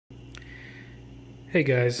Hey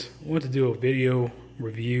guys, I want to do a video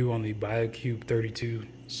review on the Biocube 32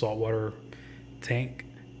 saltwater tank.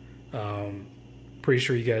 Pretty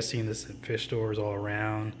sure you guys seen this in fish stores all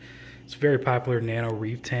around. It's a very popular nano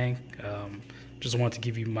reef tank. Just want to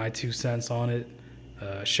give you my 2 cents on it,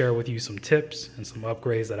 share with you some tips and some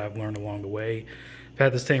upgrades that I've learned along the way. I've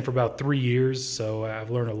had this tank for about 3 years, so I've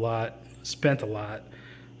learned a lot, spent a lot,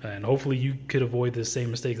 and hopefully you could avoid the same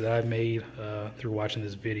mistakes that I've made through watching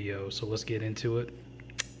this video. So let's get into it.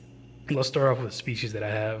 Let's start off with the species that I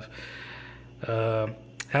have.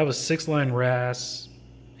 I have a 6-line wrasse,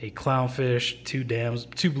 a clownfish,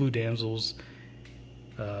 two blue damsels,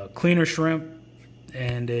 cleaner shrimp,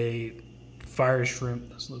 and a fire shrimp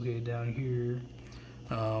that's located down here.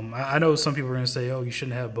 I know some people are going to say, oh, you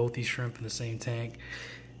shouldn't have both these shrimp in the same tank.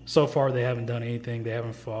 So far, they haven't done anything. They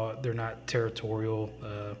haven't fought. They're not territorial.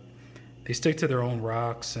 They stick to their own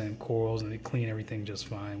rocks and corals, and they clean everything just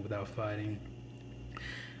fine without fighting.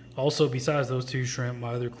 Also, besides those 2 shrimp, my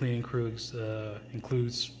other cleaning crew includes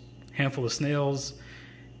a handful of snails,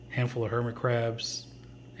 a handful of hermit crabs,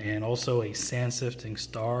 and also a sand sifting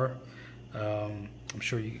star. I'm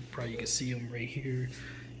sure you can see them right here. You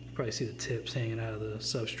probably see the tips hanging out of the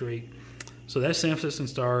substrate. So that sand sifting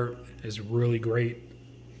star is really great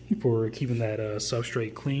for keeping that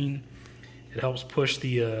substrate clean. It helps push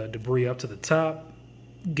the debris up to the top,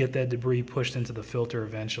 get that debris pushed into the filter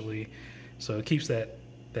eventually. So it keeps that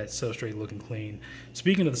substrate looking clean.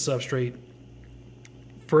 Speaking of the substrate,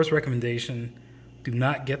 first recommendation, do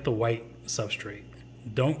not get the white substrate.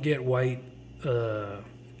 Don't get white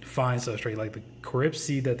fine substrate like the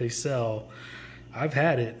Coralife that they sell. I've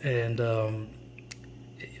had it, and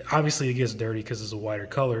obviously it gets dirty because it's a whiter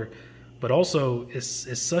color, but also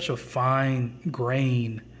it's such a fine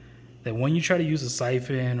grain that when you try to use a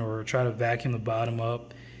siphon or try to vacuum the bottom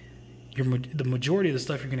up, the majority of the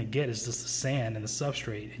stuff you're going to get is just the sand and the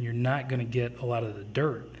substrate, and you're not going to get a lot of the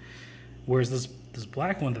dirt. Whereas this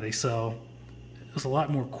black one that they sell is a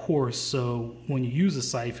lot more coarse, so when you use a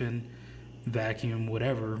siphon, vacuum,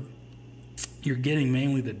 whatever, you're getting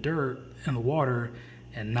mainly the dirt and the water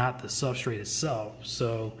and not the substrate itself.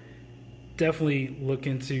 So definitely look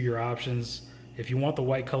into your options. If you want the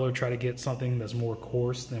white color, try to get something that's more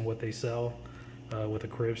coarse than what they sell with a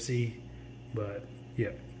Coralife. But yeah.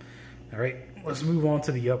 All right, let's move on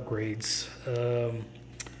to the upgrades.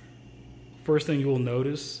 First thing you will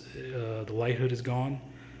notice, the light hood is gone.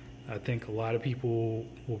 I think a lot of people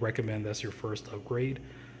will recommend that's your first upgrade.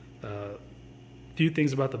 A few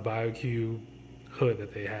things about the Biocube hood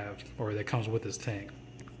that they have, or that comes with this tank.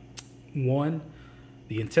 One,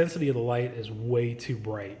 the intensity of the light is way too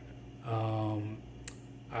bright.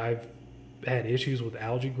 I've had issues with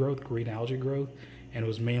algae growth, green algae growth, and it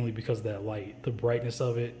was mainly because of that light. The brightness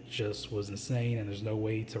of it just was insane, and there's no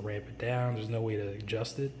way to ramp it down. There's no way to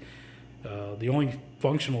adjust it. The only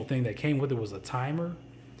functional thing that came with it was a timer,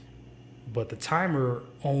 but the timer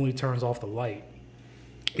only turns off the light.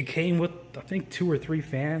 It came with, I think, 2 or 3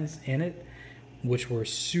 fans in it, which were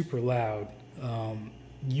super loud.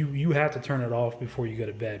 You have to turn it off before you go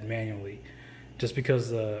to bed manually, just because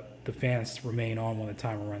the fans remain on when the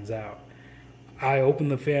timer runs out. I opened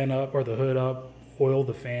the fan up, or the hood up, oiled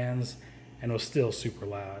the fans, and it was still super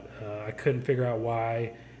loud. I couldn't figure out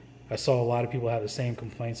why. I saw a lot of people have the same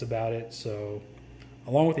complaints about it. So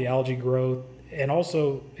along with the algae growth, and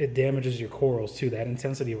also it damages your corals too. That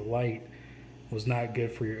intensity of light was not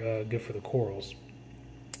good for your good for the corals.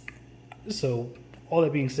 So all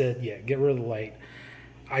that being said, yeah, get rid of the light.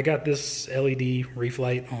 I got this LED reef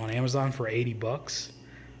light on Amazon for 80 bucks.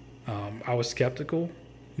 I was skeptical,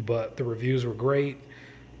 but the reviews were great.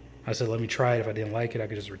 I said, let me try it. If I didn't like it, I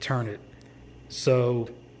could just return it. So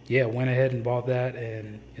yeah, went ahead and bought that,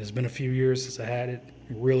 and it's been a few years since I had it.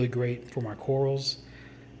 Really great for my corals.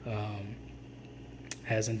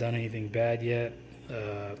 Hasn't done anything bad yet.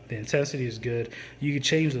 The intensity is good. You can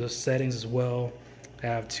change the settings as well. I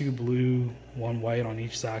have 2 blue, 1 white on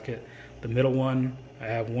each socket. The middle one, I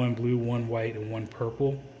have 1 blue, 1 white, and 1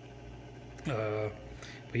 purple.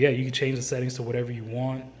 But yeah, you can change the settings to whatever you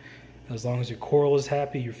want. As long as your coral is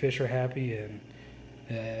happy, your fish are happy, and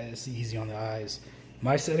it's easy on the eyes.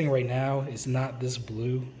 My setting right now is not this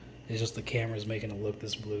blue. It's just the camera is making it look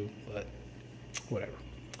this blue, but whatever.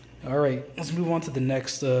 All right, let's move on to the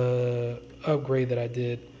next upgrade that I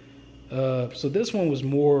did. So this one was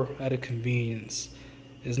more out of convenience.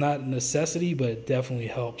 It's not a necessity, but it definitely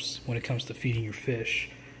helps when it comes to feeding your fish.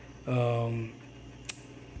 So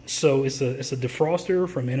it's a defroster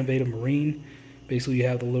from Innovative Marine. Basically, you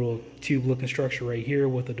have the little tube-looking structure right here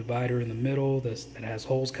with a divider in the middle that has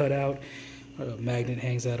holes cut out. A magnet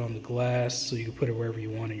hangs out on the glass, so you can put it wherever you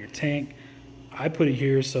want in your tank. I put it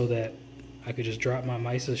here so that I could just drop my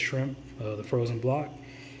mysis shrimp, the frozen block.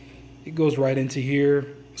 It goes right into here,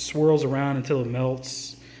 swirls around until it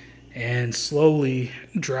melts, and slowly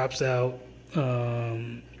drops out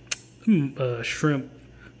shrimp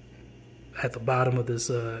at the bottom of this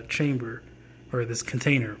chamber, or this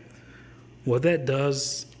container. What that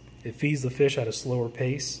does, it feeds the fish at a slower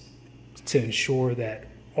pace to ensure that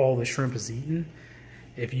all the shrimp is eaten.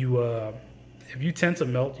 If you tend to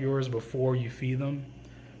melt yours before you feed them,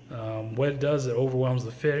 what it does, it overwhelms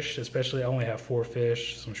the fish. Especially, I only have 4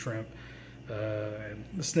 fish, some shrimp, and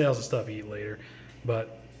the snails and stuff I eat later.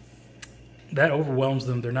 But that overwhelms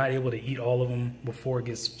them. They're not able to eat all of them before it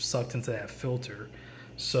gets sucked into that filter.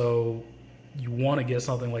 So you want to get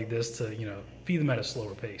something like this to, you know, feed them at a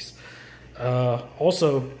slower pace.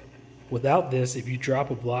 Also, without this, if you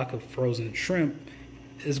drop a block of frozen shrimp,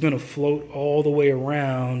 it's going to float all the way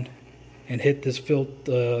around and hit this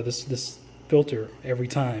this filter every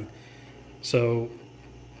time. So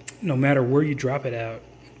no matter where you drop it out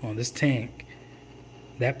on this tank,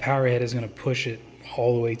 that power head is going to push it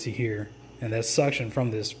all the way to here, and that suction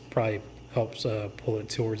from this probably helps pull it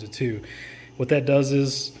towards it too. What that does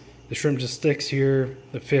is the shrimp just sticks here,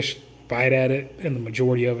 the fish bite at it, and the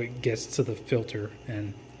majority of it gets to the filter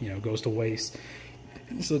and, you know, goes to waste.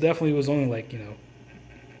 So definitely, it was only like, you know,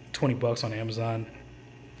 20 bucks on Amazon.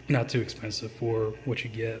 Not too expensive for what you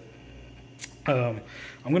get. I'm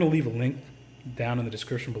going to leave a link down in the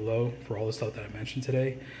description below for all the stuff that I mentioned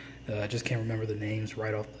today. I just can't remember the names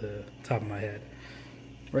right off the top of my head.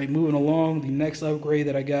 Right, moving along, the next upgrade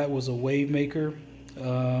that I got was a wave maker.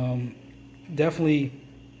 Definitely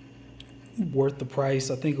worth the price.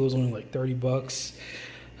 I think it was only like 30 bucks.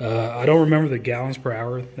 I don't remember the gallons per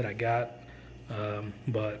hour that I got,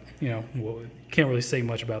 but you know, can't really say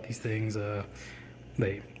much about these things.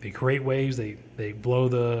 They create waves. They blow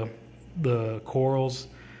the corals.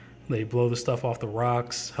 They blow the stuff off the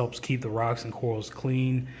rocks. Helps keep the rocks and corals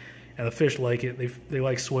clean. And the fish like it. They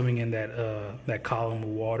like swimming in that column of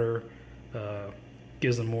water.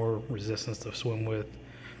 Gives them more resistance to swim with.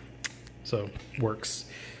 So works.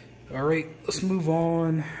 All right, let's move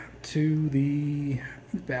on to the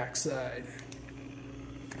backside.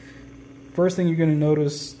 First thing you're going to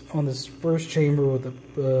notice on this first chamber with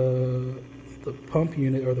the pump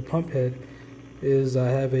unit, or the pump head, is I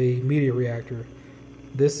have a media reactor.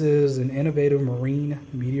 This is an innovative marine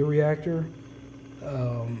media reactor.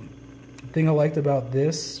 The thing I liked about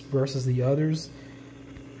this versus the others,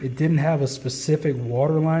 it didn't have a specific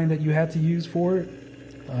water line that you had to use for it.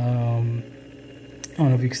 I don't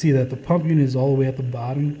know if you can see that the pump unit is all the way at the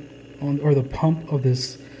bottom, or the pump of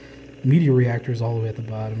this media reactor is all the way at the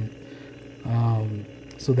bottom.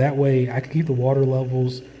 So that way I can keep the water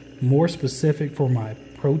levels more specific for my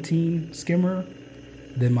protein skimmer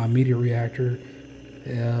than my media reactor.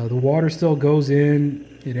 The water still goes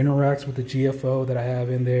in, it interacts with the GFO that I have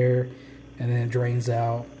in there, and then it drains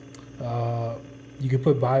out. You can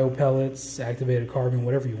put bio pellets, activated carbon,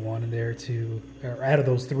 whatever you want in there to, or out of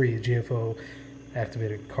those 3, GFO,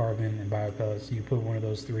 activated carbon, and bio pellets. You put one of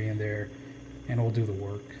those 3 in there and it will do the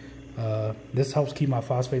work. This helps keep my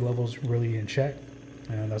phosphate levels really in check,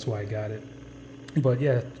 and that's why I got it. But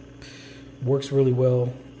yeah, works really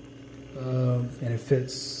well, and it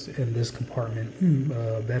fits in this compartment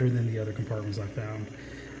better than the other compartments I found.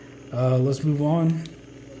 Let's move on.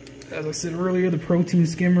 As I said earlier, the protein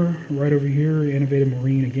skimmer right over here, Innovative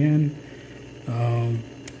Marine again.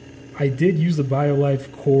 I did use the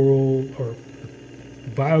BioLife Coral, or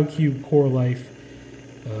Biocube Coralife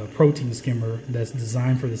protein skimmer that's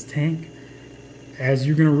designed for this tank. As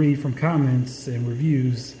you're going to read from comments and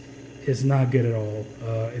reviews, it's not good at all.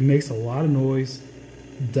 It makes a lot of noise,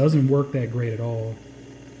 doesn't work that great at all.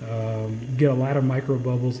 Get a lot of micro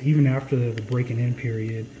bubbles even after the breaking in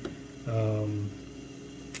period.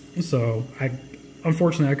 So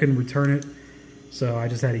unfortunately I couldn't return it, so I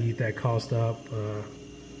just had to eat that cost up.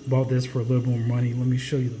 Bought this for a little more money. Let me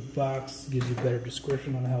show you the box, gives you a better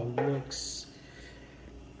description on how it looks.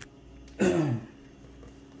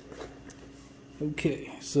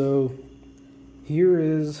 Okay, so here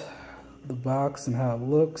is the box and how it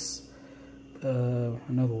looks. I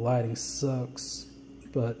know the lighting sucks,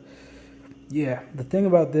 but yeah, the thing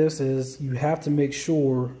about this is you have to make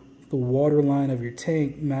sure the water line of your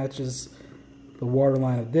tank matches the water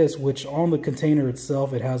line of this, which on the container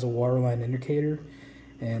itself, it has a water line indicator,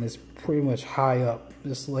 and it's pretty much high up,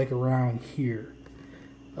 just like around here.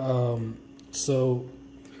 So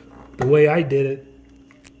the way I did it,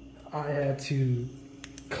 I had to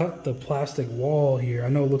cut the plastic wall here. I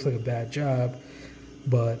know it looks like a bad job,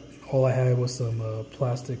 but all I had was some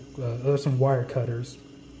plastic, some wire cutters.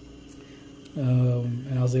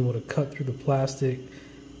 and I was able to cut through the plastic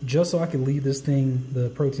just so I could leave this thing, the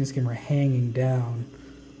protein skimmer, hanging down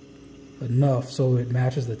enough so it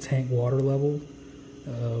matches the tank water level.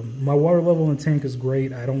 My water level in the tank is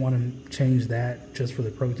great. I don't want to change that just for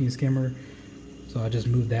the protein skimmer, so I just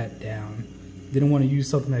moved that down. Didn't want to use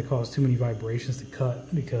something that caused too many vibrations to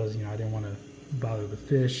cut because, you know, I didn't want to bother the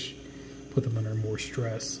fish, put them under more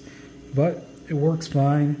stress. But it works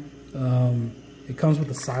fine. It comes with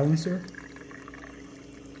a silencer.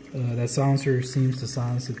 That silencer seems to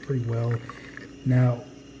silence it pretty well. Now,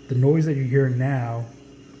 the noise that you hear now,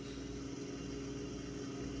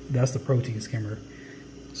 that's the protein skimmer.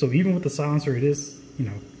 So even with the silencer, it is, you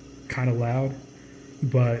know, kind of loud,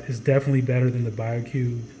 but it's definitely better than the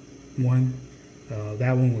Biocube one.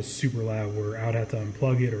 That one was super loud where I would have to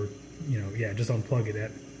unplug it, or, you know, yeah, just unplug it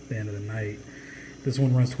at the end of the night. This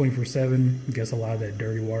one runs 24/7, gets a lot of that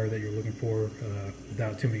dirty water that you're looking for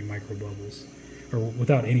without too many micro bubbles, or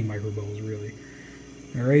without any micro bubbles really.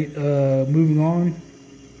 All right, moving on.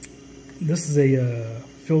 This is a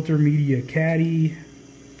filter media caddy,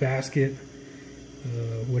 basket,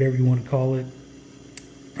 whatever you want to call it.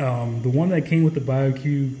 The one that came with the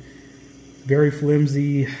Biocube, very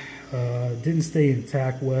flimsy, didn't stay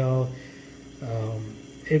intact well.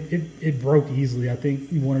 It broke easily. I think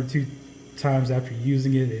 1 or 2 times after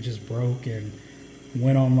using it, it just broke, and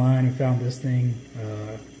went online and found this thing.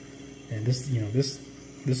 And this, you know, this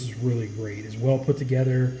is really great. It's well put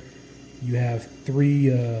together. You have 3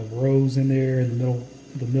 rows in there. In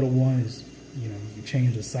the middle one is, you know, you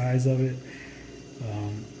change the size of it.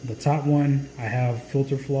 The top one, I have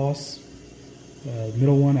filter floss. The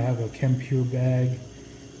middle one, I have a Chem Pure bag.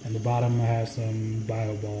 And the bottom, I have some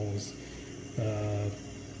bio balls.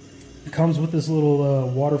 It comes with this little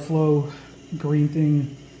water flow green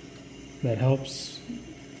thing that helps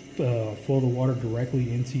flow the water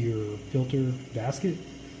directly into your filter basket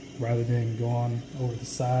rather than go on over the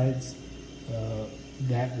sides.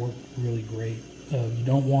 That worked really great. You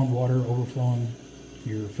don't want water overflowing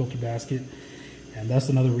your filter basket, and that's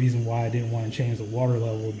another reason why I didn't want to change the water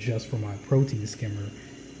level just for my protein skimmer.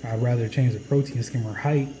 I'd rather change the protein skimmer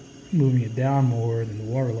height, moving it down more than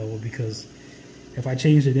the water level, because if I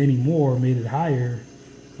changed it any more, made it higher,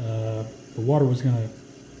 the water was going to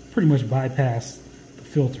pretty much bypass the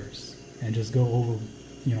filters and just go over,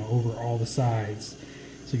 you know, over all the sides.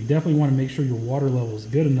 So you definitely want to make sure your water level is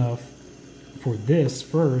good enough for this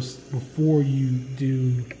first before you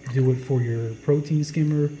do it for your protein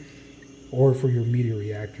skimmer or for your media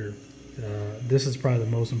reactor. This is probably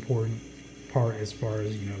the most important part as far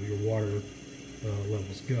as, you know, your water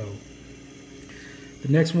levels go.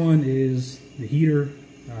 The next one is the heater.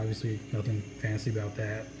 Obviously nothing fancy about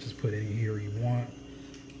that, just put any heater you want.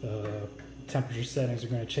 Temperature settings are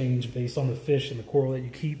going to change based on the fish and the coral that you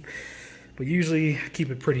keep, but usually keep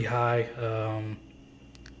it pretty high.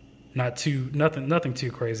 Nothing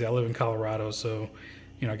too crazy. I live in Colorado, so,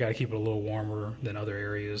 you know, I got to keep it a little warmer than other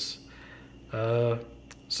areas.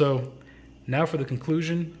 So now for the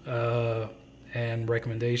conclusion and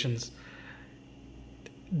recommendations.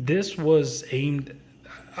 This was aimed,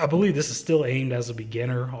 I believe this is still aimed as a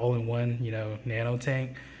beginner all-in-one, you know, nano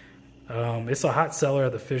tank. It's a hot seller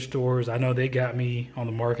at the fish stores. I know they got me on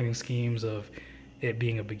the marketing schemes of it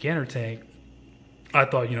being a beginner tank. I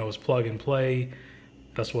thought, you know, it was plug and play.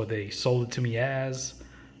 That's what they sold it to me as.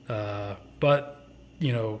 But,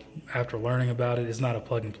 you know, after learning about it, it's not a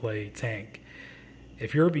plug and play tank.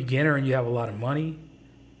 If you're a beginner and you have a lot of money,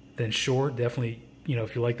 then sure, definitely, you know,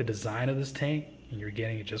 if you like the design of this tank and you're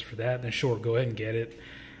getting it just for that, then sure, go ahead and get it.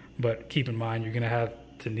 But keep in mind, you're going to have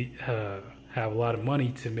to have a lot of money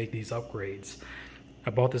to make these upgrades. I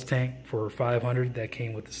bought this tank for $500. That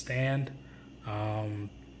came with the stand.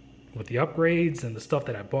 With the upgrades and the stuff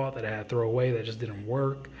that I bought that I had to throw away that just didn't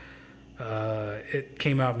work, it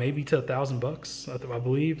came out maybe to $1,000, I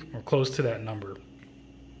believe, or close to that number.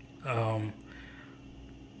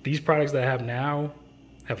 These products that I have now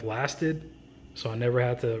have lasted, so I never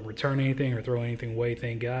had to return anything or throw anything away,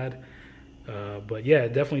 thank God. But yeah,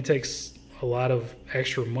 it definitely takes a lot of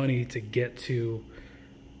extra money to get to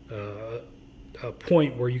a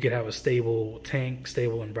point where you could have a stable tank,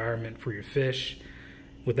 stable environment for your fish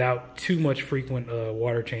without too much frequent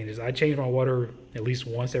water changes. I change my water at least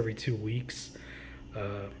once every 2 weeks.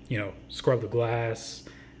 You know, scrub the glass,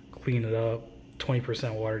 clean it up,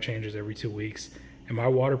 20% water changes every 2 weeks. And my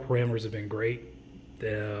water parameters have been great.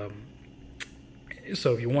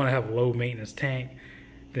 So if you want to have a low maintenance tank,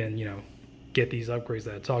 then, you know, get these upgrades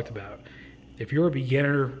that I talked about. If you're a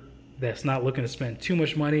beginner that's not looking to spend too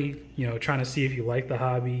much money, you know, trying to see if you like the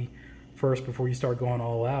hobby first before you start going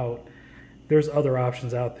all out, there's other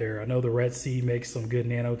options out there. I know the Red Sea makes some good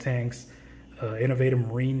nano tanks. Innovative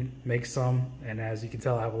Marine makes some, and as you can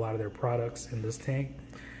tell, I have a lot of their products in this tank.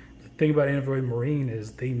 The thing about Innovative Marine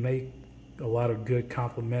is they make a lot of good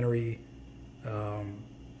complementary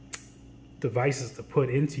devices to put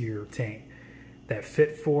into your tank that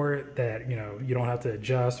fit for it, that you don't have to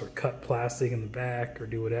adjust or cut plastic in the back or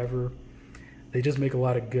do whatever. They just make a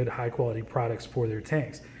lot of good high quality products for their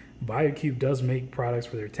tanks. Biocube does make products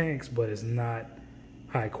for their tanks, but it's not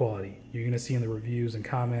high quality. You're gonna see in the reviews and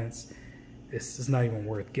comments, it's not even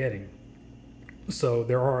worth getting. So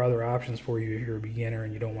there are other options for you if you're a beginner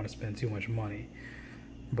and you don't want to spend too much money.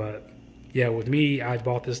 But yeah, with me, I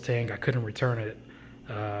bought this tank, I couldn't return it.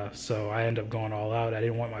 So I ended up going all out. I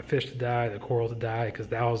didn't want my fish to die, the coral to die, because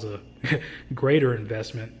that was a greater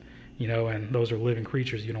investment, and those are living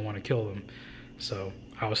creatures, you don't want to kill them. So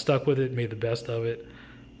I was stuck with it, made the best of it.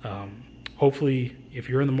 Hopefully, if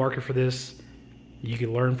you're in the market for this, you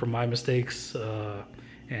can learn from my mistakes,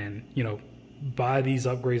 and buy these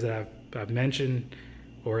upgrades that I've mentioned,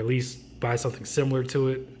 or at least buy something similar to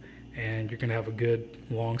it, and you're gonna have a good,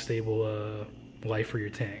 long, stable life for your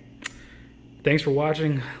tank. Thanks for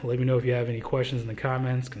watching. Let me know if you have any questions in the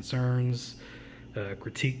comments, concerns,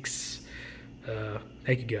 critiques.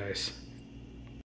 Thank you guys.